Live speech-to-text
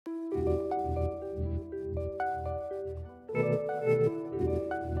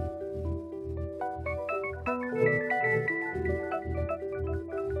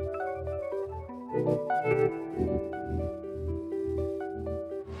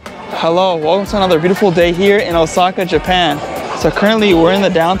Hello, welcome to another beautiful day here in Osaka, Japan. So currently we're in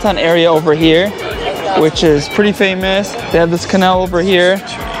the downtown area over here, which is pretty famous. They have this canal over here,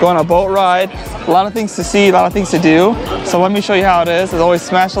 go on a boat ride. A lot of things to see, a lot of things to do. So let me show you how it is. As always,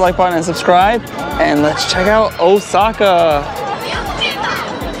 smash the like button and subscribe. And let's check out Osaka.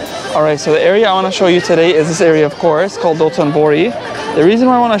 All right, so the area I want to show you today is this area, of course, called Dotonbori. The reason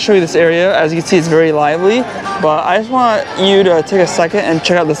why I want to show you this area, as you can see, it's very lively, but I just want you to take a second and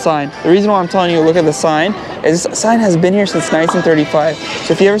check out the sign. The reason why I'm telling you to look at the sign is this sign has been here since 1935.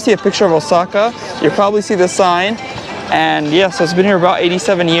 So if you ever see a picture of Osaka, you'll probably see this sign. And yeah, so it's been here about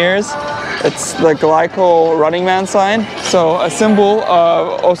 87 years. It's the Glyco Running Man sign. So a symbol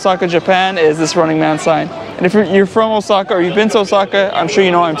of Osaka, Japan is this Running Man sign. And if you're from Osaka or you've been to Osaka, I'm sure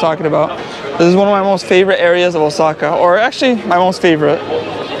you know what I'm talking about. This is one of my most favorite areas of Osaka, or actually my most favorite.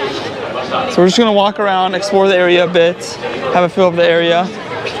 So we're just gonna walk around, explore the area a bit, have a feel of the area.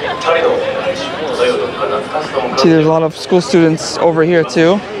 See, there's a lot of school students over here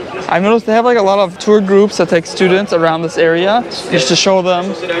too. I've noticed they have like a lot of tour groups that take students around this area just to show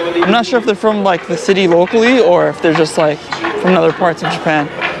them. I'm not sure if they're from like the city locally or if they're just like from other parts of Japan.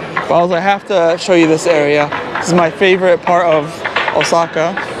 But I was like, I have to show you this area. This is my favorite part of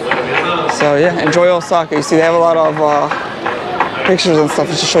Osaka. So yeah, enjoy Osaka. You see they have a lot of pictures and stuff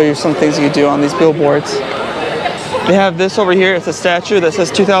just to show you some things you can do on these billboards. They have this over here. It's a statue that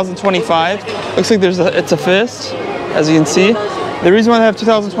says 2025. Looks like it's a fist, as you can see. The reason why they have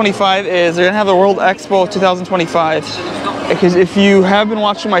 2025 is they're gonna have the World Expo 2025. Because if you have been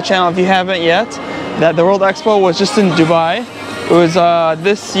watching my channel, if you haven't yet, that the World Expo was just in Dubai. It was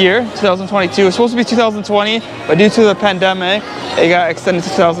this year, 2022. It was supposed to be 2020, but due to the pandemic, it got extended to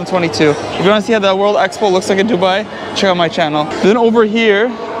 2022. If you want to see how the World Expo looks like in Dubai, check out my channel. Then over here,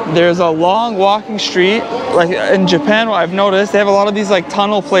 there's a long walking street. Like in Japan, what I've noticed, they have a lot of these like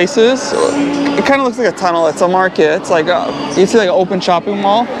tunnel places. It kind of looks like a tunnel. It's a market. It's like you see like an open shopping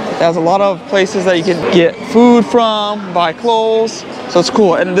mall. It has a lot of places that you can get food from, buy clothes. So it's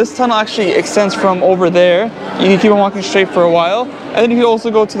cool. And this tunnel actually extends from over there. You can keep on walking straight for a while. And then you can also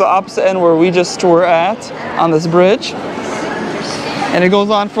go to the opposite end where we just were at on this bridge. And it goes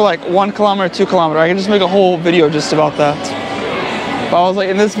on for like 1 kilometer, 2 kilometers. I can just make a whole video just about that. But I was like,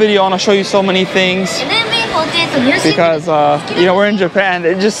 in this video, I want to show you so many things. Because, you know, we're in Japan.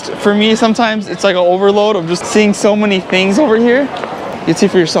 It just, for me, sometimes it's like an overload of just seeing so many things over here. You can see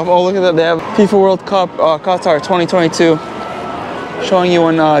for yourself. Oh, look at that. They have FIFA World Cup Qatar 2022. Showing you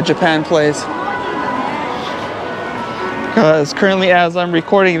when Japan plays. Because currently, as I'm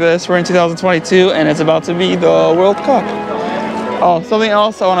recording this, we're in 2022 and it's about to be the World Cup. Oh, something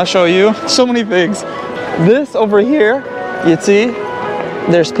else I want to show you. So many things. This over here, you see,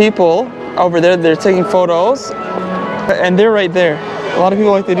 there's people over there. They're taking photos, and they're right there. A lot of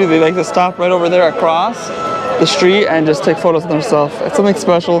people like to they like to stop right over there across the street and just take photos of themselves. It's something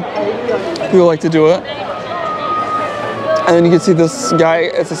special. People like to do it. And then you can see this guy,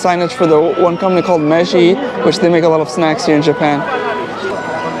 it's a signage for the one company called Meiji, which they make a lot of snacks here in Japan.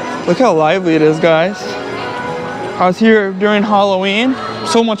 Look how lively it is, guys. I was here during Halloween,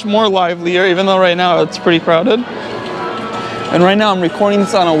 so much more livelier, even though right now it's pretty crowded. And right now I'm recording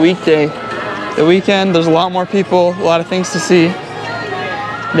this on a weekday. The weekend, there's a lot more people, a lot of things to see.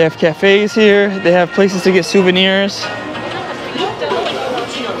 They have cafes here, they have places to get souvenirs.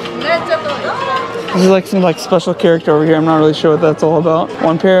 This is like some like special character over here. I'm not really sure what that's all about.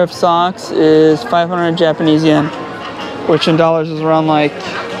 One pair of socks is 500 Japanese yen, which in dollars is around like,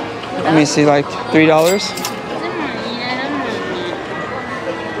 let me see, like $3.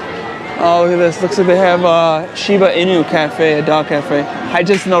 Oh, look at this. Looks like they have Shiba Inu cafe, a dog cafe. I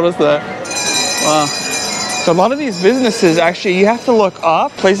just noticed that. Wow. So a lot of these businesses, actually, you have to look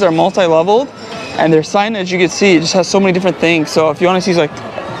up. Places are multi-leveled, and their signage, you can see, it just has so many different things. So if you want to see like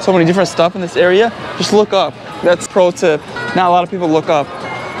so many different stuff in this area, just look up. That's pro tip. Not a lot of people look up.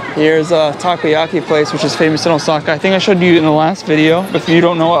 Here's a takoyaki place, which is famous in Osaka. I think I showed you in the last video, but if you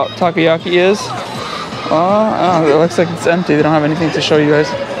don't know what takoyaki is, it looks like it's empty. They don't have anything to show you guys.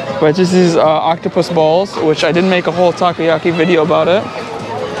 But just these octopus balls, which I didn't make a whole takoyaki video about it.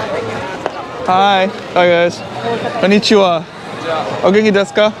 Hi. Hi guys. Konnichiwa. O genki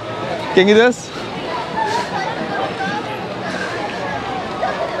desu ka? Genki desu?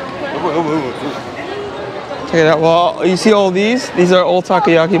 Check it out. Well, you see all these? These are old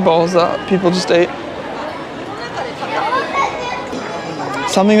takoyaki balls that people just ate.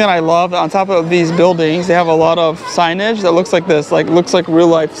 Something that I love, on top of these buildings, they have a lot of signage that looks like this, like looks like real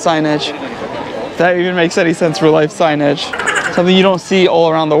life signage. If that even makes any sense, real life signage. Something you don't see all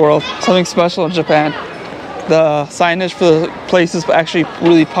around the world. Something special in Japan. the signage for the places actually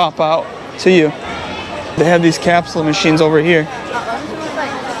really pop out to you. They have these capsule machines over here.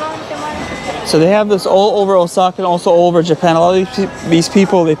 So they have this all over Osaka and also all over Japan. A lot of these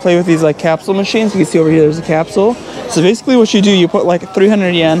people, they play with these like capsule machines. You can see over here, there's a capsule. So basically what you do, you put like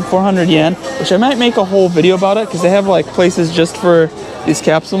 300 yen, 400 yen, which I might make a whole video about it because they have like places just for these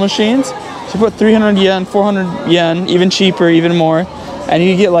capsule machines. So you put 300 yen, 400 yen, even cheaper, even more. And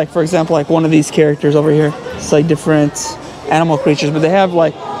you get like, for example, like one of these characters over here. It's like different animal creatures, but they have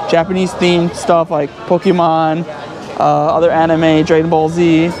like Japanese themed stuff like Pokemon, other anime, Dragon Ball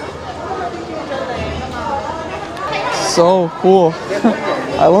Z. So cool.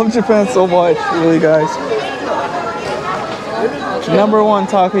 I love Japan so much, really, guys. #1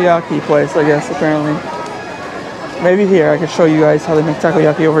 takoyaki place, I guess, apparently. Maybe here, I could show you guys how they make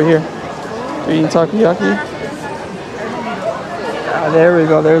takoyaki over here. Are you eating takoyaki? Ah, there we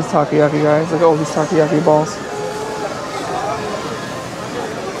go, there's takoyaki, guys. Look at all these takoyaki balls.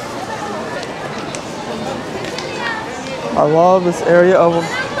 I love this area of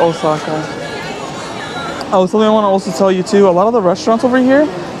Osaka. Oh, something I want to also tell you too, a lot of the restaurants over here,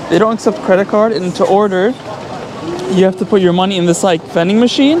 they don't accept credit card, and to order, you have to put your money in this like vending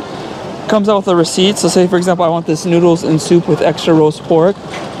machine. It comes out with a receipt. So say for example, I want this noodles and soup with extra roast pork.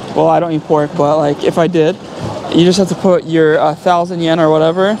 Well, I don't eat pork, but like if I did, you just have to put your 1,000 yen or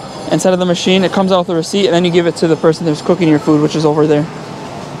whatever inside of the machine. It comes out with a receipt, and then you give it to the person who's cooking your food, which is over there.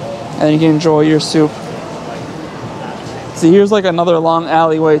 And then you can enjoy your soup. See, here's like another long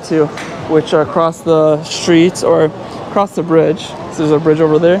alleyway too, which across the streets or across the bridge. So there's a bridge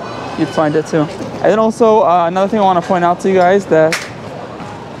over there. You'd find it too. And then also another thing I want to point out to you guys that,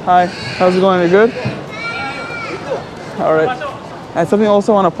 hi, how's it going? Are you good? All right. And something I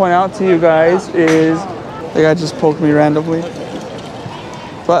also want to point out to you guys is, the guy just poked me randomly.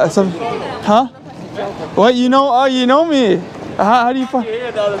 But some, huh? What, you know? Oh, you know me. How do you find?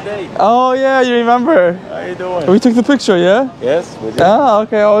 Here the other day. Oh yeah, you remember? How you doing? We took the picture, yeah? Yes, we did. Ah,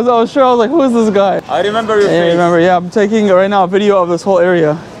 okay. I was sure. I was like, who is this guy? I remember your face. I remember. Yeah, I'm taking right now a video of this whole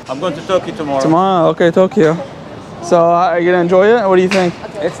area. I'm going to Tokyo tomorrow. Tomorrow, okay, Tokyo. So are you gonna enjoy it? What do you think?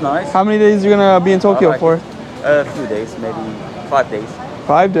 It's nice. How many days are you gonna be in Tokyo for? A few days, maybe 5 days.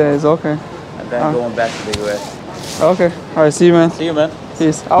 5 days, okay. And then going back to the US. Okay. All right. See you, man. See you, man.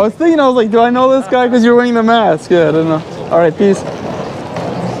 Peace. I was thinking, I was like, do I know this guy because you're wearing the mask? Yeah, I don't know. All right, peace.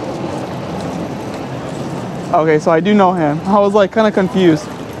 Okay, so I do know him. I was like kind of confused.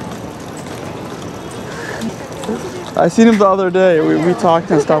 I seen him the other day. We talked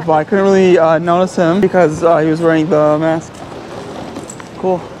and stuff, but I couldn't really notice him because he was wearing the mask.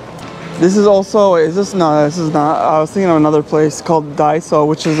 Cool. This is also, is this? No, this is not. I was thinking of another place called Daiso,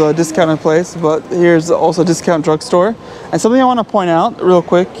 which is a discounted place, but here's also a discount drugstore. And something I want to point out real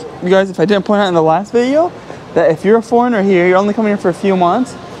quick, you guys, if I didn't point out in the last video, that if you're a foreigner here, you're only coming here for a few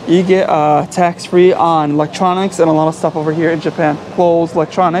months, you get tax-free on electronics and a lot of stuff over here in Japan. Clothes,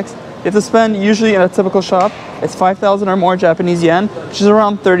 electronics. You have to spend, usually in a typical shop, it's 5,000 or more Japanese yen, which is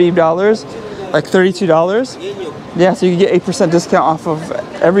around $30, like $32. Yeah, so you get 8% discount off of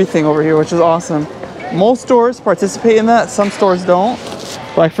everything over here, which is awesome. Most stores participate in that, some stores don't.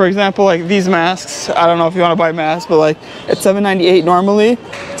 Like for example, like these masks, I don't know if you want to buy masks, but like it's $7.98 normally,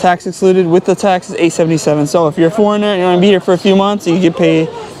 tax excluded. With the tax is $8.77. So if you're a foreigner and you want to be here for a few months, you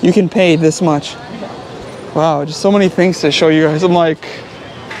can pay this much. Wow, just so many things to show you guys. I'm like,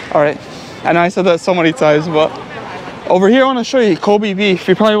 all right. I know I said that so many times, but over here I want to show you Kobe beef.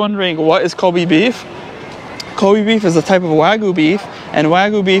 You're probably wondering, what is Kobe beef? Kobe beef is a type of Wagyu beef, and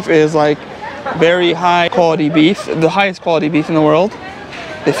Wagyu beef is like very high quality beef, the highest quality beef in the world.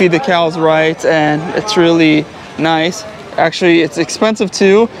 They feed the cows right, and it's really nice. Actually, it's expensive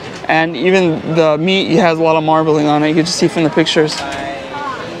too, and even the meat has a lot of marbling on it. You can just see from the pictures.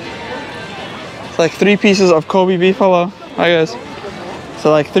 It's like 3 pieces of Kobe beef. Hello, hi guys. So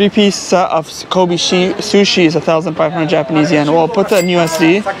like 3-piece set of Kobe sushi is 1,500 Japanese yen. Well, I'll put that in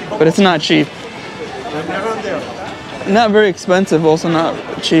USD, but it's not cheap. Not very expensive, also not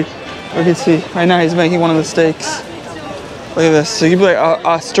cheap. We can see right now he's making one of the steaks. Look at this. So you get like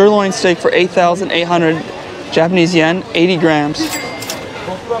a sirloin steak for 8,800 Japanese yen, 80 grams.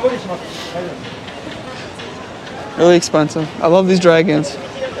 Really expensive. I love these dragons.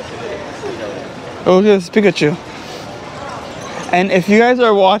 Oh, look at this Pikachu. And if you guys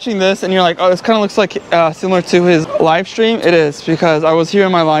are watching this and you're like, oh, this kind of looks like similar to his live stream, it is, because I was here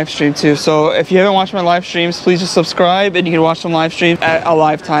in my live stream too. So if you haven't watched my live streams, please just subscribe and you can watch some live streams at a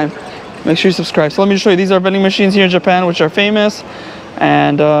live time. Make sure you subscribe. So let me just show you, these are vending machines here in Japan, which are famous,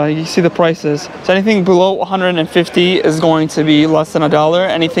 and you see the prices. So anything below 150 is going to be less than $1.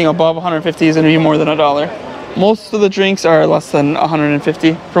 Anything above 150 is going to be more than $1. Most of the drinks are less than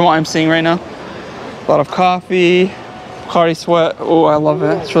 150 from what I'm seeing right now. A lot of coffee, Pocari Sweat. Oh, I love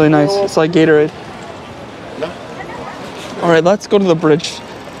it. It's really nice. It's like Gatorade. All right, let's go to the bridge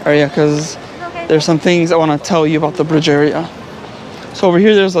area because there's some things I want to tell you about the bridge area. So over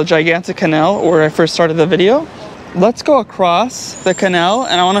here, there's a gigantic canal where I first started the video. Let's go across the canal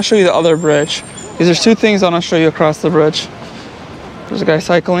and I want to show you the other bridge. Because there's two things I want to show you across the bridge. There's a guy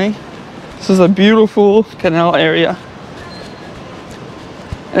cycling. This is a beautiful canal area.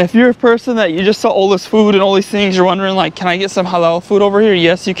 And if you're a person that you just saw all this food and all these things, you're wondering like, can I get some halal food over here?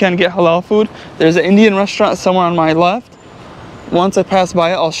 Yes, you can get halal food. There's an Indian restaurant somewhere on my left. Once I pass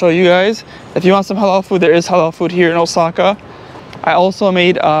by it, I'll show you guys. If you want some halal food, there is halal food here in Osaka. I also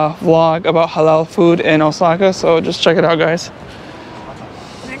made a vlog about halal food in Osaka, so just check it out, guys.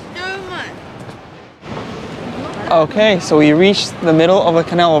 Okay, so we reached the middle of a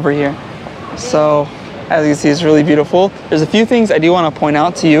canal over here. So, as you can see, it's really beautiful. There's a few things I do want to point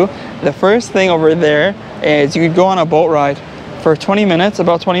out to you. The first thing over there is you could go on a boat ride for 20 minutes,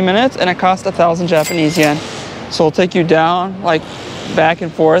 about 20 minutes, and it costs 1,000 Japanese yen. So it'll take you down, like back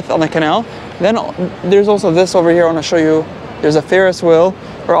and forth on the canal. Then there's also this over here I want to show you. There's a Ferris wheel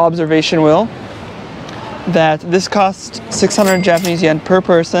or observation wheel that this costs 600 Japanese yen per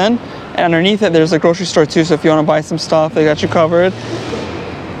person. And underneath it, there's a grocery store too. So if you want to buy some stuff, they got you covered.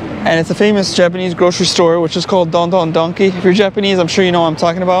 And it's a famous Japanese grocery store, which is called Dontonbori. If you're Japanese, I'm sure you know what I'm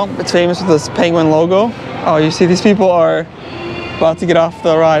talking about. It's famous with this penguin logo. Oh, you see these people are about to get off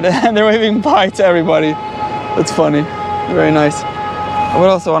the ride and they're waving bye to everybody. That's funny. Very nice. What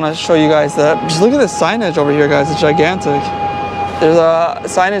else I want to show you guys? Just look at this signage over here, guys. It's gigantic. There's a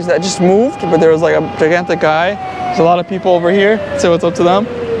signage that just moved, but there was like a gigantic guy. There's a lot of people over here. Say what's up to them.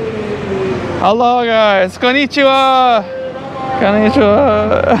 Hello, guys. Konnichiwa.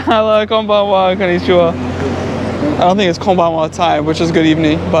 Konnichiwa. Hello, konbanwa. Konnichiwa. I don't think it's konbanwa time, which is good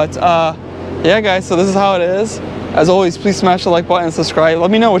evening. But yeah, guys, so this is how it is. As always, please smash the like button and subscribe.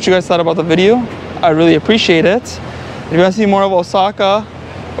 Let me know what you guys thought about the video. I really appreciate it. If you want to see more of Osaka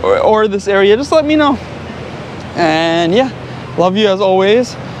or this area, just let me know. And yeah, love you as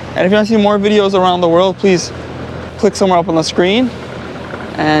always. And if you want to see more videos around the world, please click somewhere up on the screen.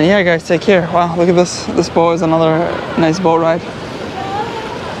 And yeah, guys, take care. Wow, look at this. This boat is another nice boat ride.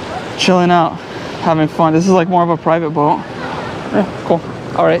 Chilling out, having fun. This is like more of a private boat. Yeah, cool.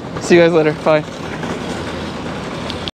 All right, see you guys later. Bye.